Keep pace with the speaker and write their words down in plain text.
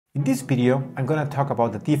In this video, I'm gonna talk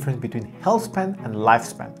about the difference between healthspan and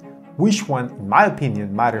lifespan, which one, in my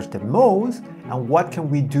opinion, matters the most, and what can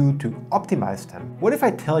we do to optimize them. What if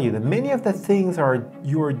I tell you that many of the things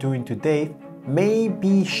you are doing today may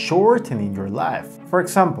be shortening your life? For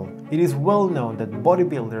example, it is well known that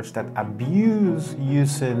bodybuilders that abuse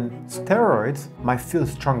using steroids might feel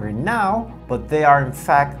stronger now, but they are in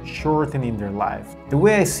fact shortening their life. The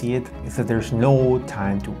way I see it is that there's no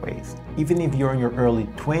time to waste. Even if you're in your early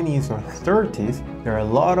 20s or 30s, there are a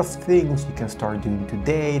lot of things you can start doing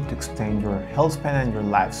today to extend your health span and your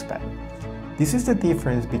lifespan. This is the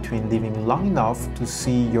difference between living long enough to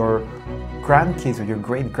see your grandkids or your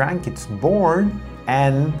great-grandkids born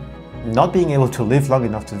and not being able to live long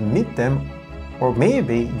enough to meet them, or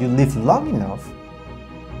maybe you live long enough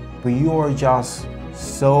but you are just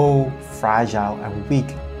so fragile and weak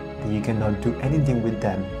that you cannot do anything with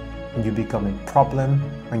them and you become a problem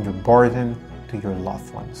and you're burden to your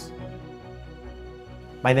loved ones.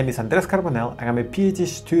 My name is Andres Carbonell and I'm a PhD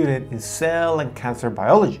student in cell and cancer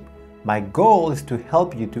biology. My goal is to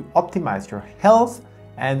help you to optimize your health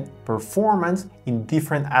and performance in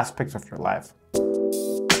different aspects of your life.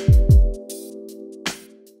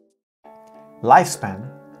 Lifespan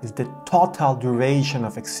is the total duration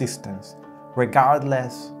of existence,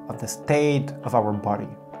 regardless of the state of our body.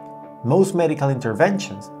 Most medical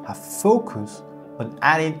interventions have focused on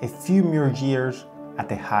adding a few more years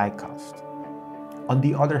at a high cost. On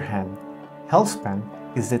the other hand, healthspan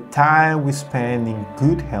is the time we spend in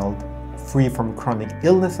good health, free from chronic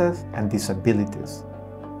illnesses and disabilities.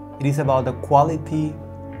 It is about the quality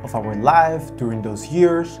of our life during those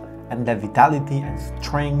years and the vitality and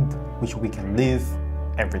strength which we can live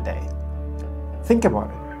every day. Think about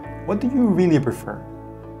it. What do you really prefer?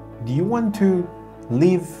 Do you want to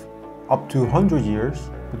live up to 100 years,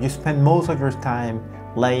 but you spend most of your time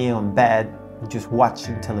laying on bed just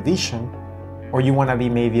watching television? Or you want to be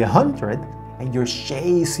maybe 100 and you're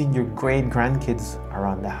chasing your great-grandkids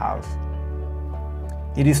around the house?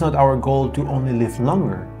 It is not our goal to only live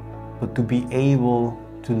longer, but to be able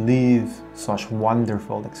to live such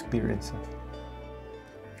wonderful experiences.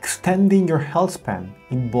 Extending your health span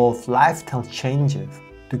involves lifestyle changes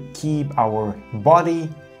to keep our body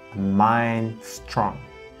and mind strong.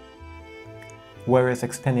 Whereas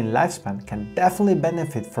extending lifespan can definitely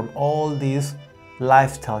benefit from all these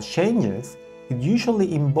lifestyle changes, it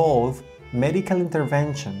usually involves medical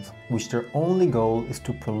interventions which their only goal is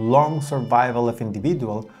to prolong survival of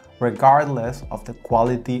individuals regardless of the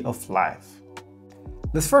quality of life.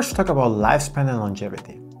 Let's first talk about lifespan and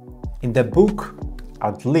longevity. In the book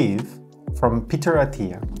Outlive from Peter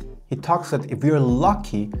Attia, he talks that if we are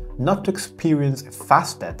lucky not to experience a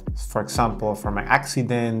fast death, for example from an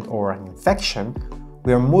accident or an infection,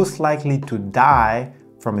 we are most likely to die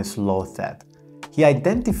from a slow death. He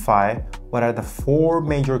identified what are the 4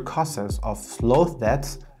 major causes of slow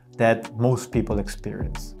deaths that most people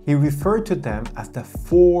experience. He referred to them as the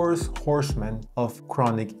 4 horsemen of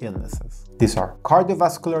chronic illnesses. These are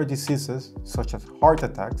cardiovascular diseases such as heart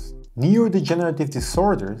attacks, neurodegenerative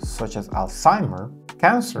disorders such as Alzheimer's,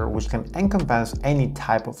 cancer, which can encompass any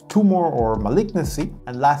type of tumor or malignancy,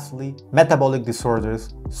 and lastly, metabolic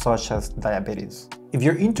disorders such as diabetes. If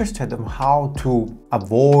you're interested in how to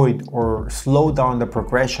avoid or slow down the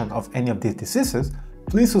progression of any of these diseases,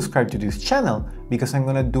 please subscribe to this channel because I'm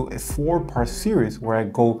going to do a 4-part series where I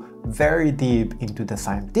go very deep into the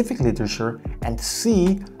scientific literature and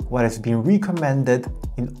see what has been recommended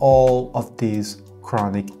in all of these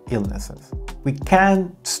chronic illnesses. We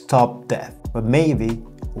can't stop death, but maybe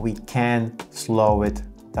we can slow it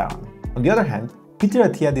down. On the other hand, Peter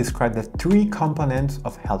Attia described the 3 components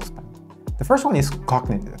of health span. The first one is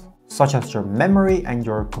cognitive, such as your memory and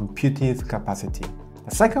your computive capacity.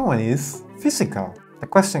 The second one is physical. The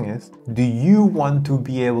question is, do you want to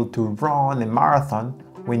be able to run a marathon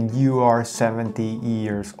when you are 70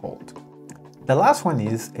 years old? The last one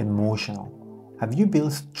is emotional. Have you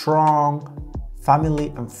built strong family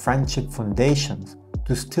and friendship foundations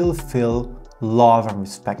to still feel loved and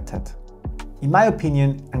respected? In my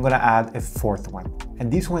opinion, I'm gonna add a 4th one,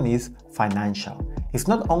 and this one is financial. It's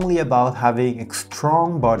not only about having a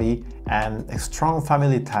strong body and a strong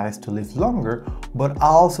family ties to live longer, but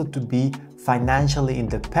also to be financially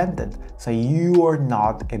independent so you are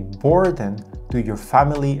not a burden to your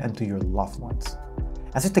family and to your loved ones.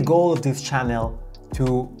 As is the goal of this channel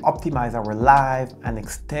to optimize our life and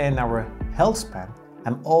extend our health span,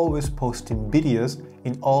 I'm always posting videos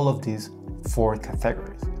in all of these 4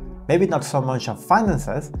 categories. Maybe not so much on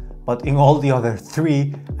finances, but in all the other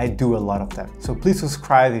 3, I do a lot of them. So please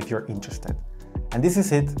subscribe if you're interested. And this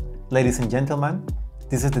is it, ladies and gentlemen.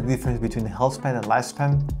 This is the difference between healthspan and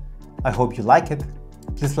lifespan. I hope you like it.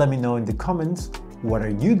 Please let me know in the comments what are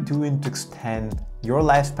you doing to extend your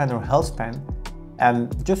lifespan or healthspan,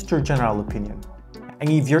 and just your general opinion. And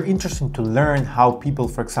if you're interested to learn how people,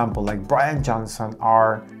 for example, like Brian Johnson,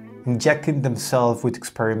 are injecting themselves with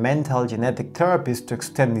experimental genetic therapies to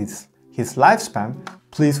extend his lifespan,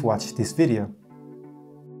 please watch this video.